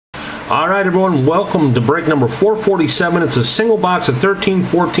All right, everyone, welcome to break number 447. It's a single box of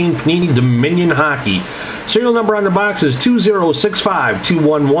 13-14 Panini Dominion Hockey. Serial number on the box is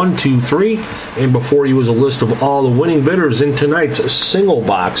 206521123. And before you is a list of all the winning bidders in tonight's single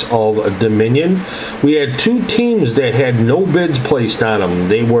box of Dominion. We had two teams that had no bids placed on them.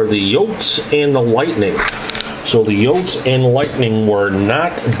 They were the Yotes and the Lightning. So the Yotes and Lightning were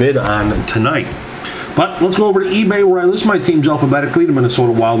not bid on tonight. But let's go over to eBay where I list my teams alphabetically. The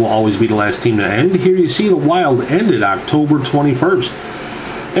Minnesota Wild will always be the last team to end. Here you see the Wild ended October 21st.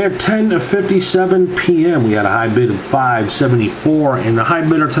 At 10:57 p.m. we had a high bid of $5.74, and the high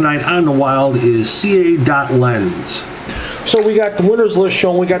bidder tonight on the Wild is CA.Lens. So we got the winners list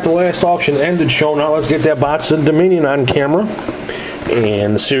shown, we got the last auction ended shown. Now let's get that box of Dominion on camera.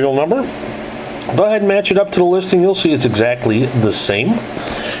 And the serial number. Go ahead and match it up to the listing. You'll see it's exactly the same.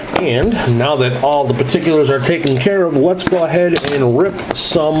 And now that all the particulars are taken care of, let's go ahead and rip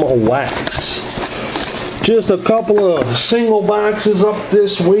some wax. Just a couple of single boxes up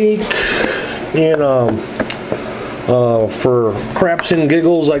this week. And for craps and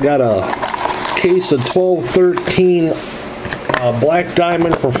giggles, I got a case of 12-13 Black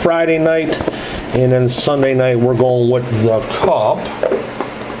Diamond for Friday night. And then Sunday night, we're going with the Cup.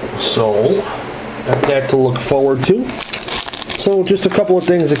 So, got that to look forward to. So just a couple of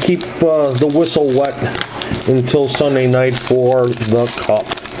things to keep the whistle wet until Sunday night for the Cup.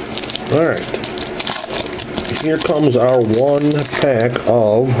 Alright. Here comes our one pack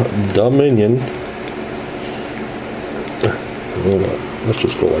of Dominion. Hold on. Let's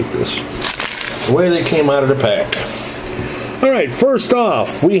just go like this. The way they came out of the pack. Alright, first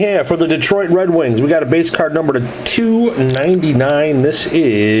off, we have for the Detroit Red Wings, we got a base card number to 299. This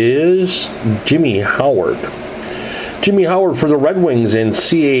is Jimmy Howard. Jimmy Howard for the Red Wings and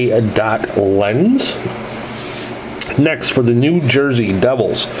CA.Lens. Next, for the New Jersey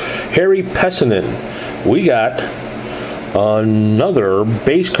Devils, Harry Pessinen. We got another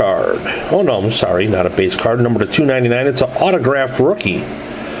base card. Oh, no, I'm sorry, not a base card. Number to 299. It's an autographed rookie.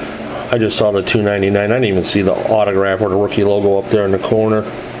 I just saw the 299. I didn't even see the autograph or the rookie logo up there in the corner.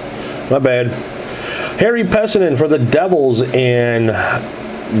 My bad. Harry Pessinen for the Devils and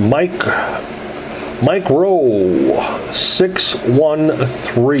Mike Rowe,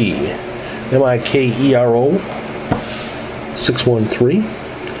 613. M-I-K-E-R-O, 613.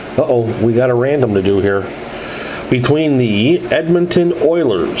 Uh-oh, we got a random to do here. Between the Edmonton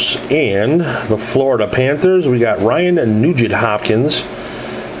Oilers and the Florida Panthers, we got Ryan Nugent-Hopkins,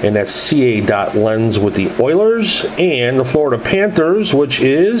 and that's CA.Lens with the Oilers, and the Florida Panthers, which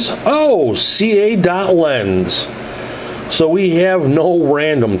is, CA.Lens. So we have no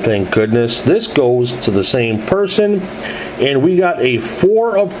random, thank goodness. This goes to the same person. And we got a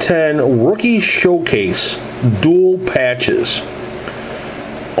 4 of 10 Rookie Showcase dual patches.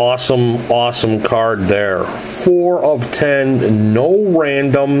 Awesome, awesome card there. 4 of 10, no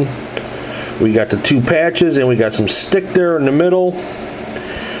random. We got the 2 patches and we got some stick there in the middle.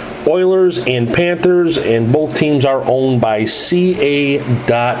 Oilers and Panthers, and both teams are owned by CA.Lens.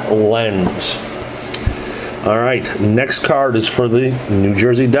 All right, next card is for the New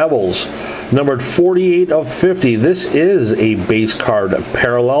Jersey Devils. Numbered 48 of 50. This is a base card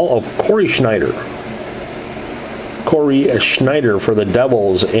parallel of Corey Schneider. Corey Schneider for the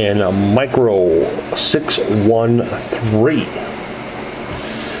Devils and Micro 613.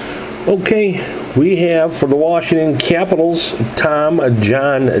 Okay, we have for the Washington Capitals, Tom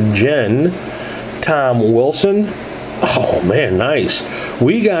Jen, Tom Wilson. Oh, man, nice.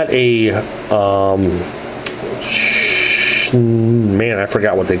 We got a... man, I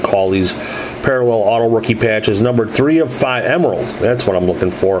forgot what they call these parallel auto rookie patches. Numbered 3 of 5 Emerald. That's what I'm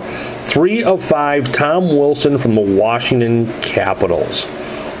looking for. 3 of 5 Tom Wilson from the Washington Capitals.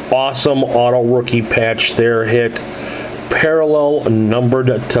 Awesome auto rookie patch there. Hit parallel numbered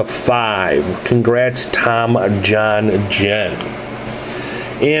to 5. Congrats, Tom Jen.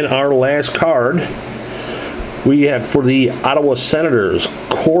 And our last card we have for the Ottawa Senators,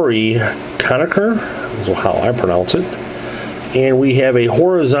 Corey Conacher. Is how I pronounce it. And we have a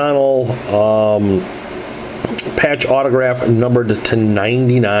horizontal patch autograph numbered to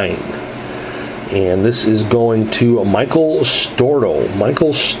 99. And this is going to Michael Stordo.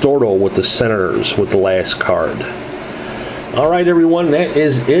 Michael Stordo with the Senators with the last card. All right, everyone, that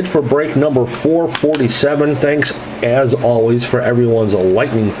is it for break number 447. Thanks, as always, for everyone's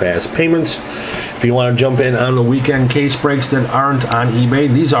lightning fast payments. If you want to jump in on the weekend case breaks that aren't on eBay,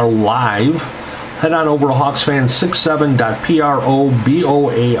 these are live. Head on over to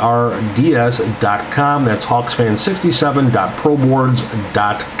hawksfan67.proboards.com. That's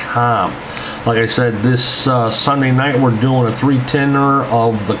hawksfan67.proboards.com. Like I said, this Sunday night we're doing a 3-tenner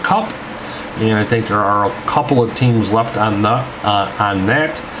of the Cup, and I think there are a couple of teams left on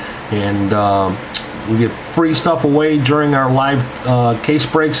that. And we give free stuff away during our live case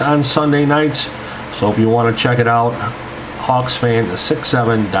breaks on Sunday nights. So if you want to check it out,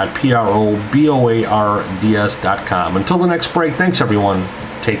 hawksfan67.proboards.com. Until the next break, thanks everyone.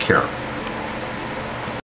 Take care.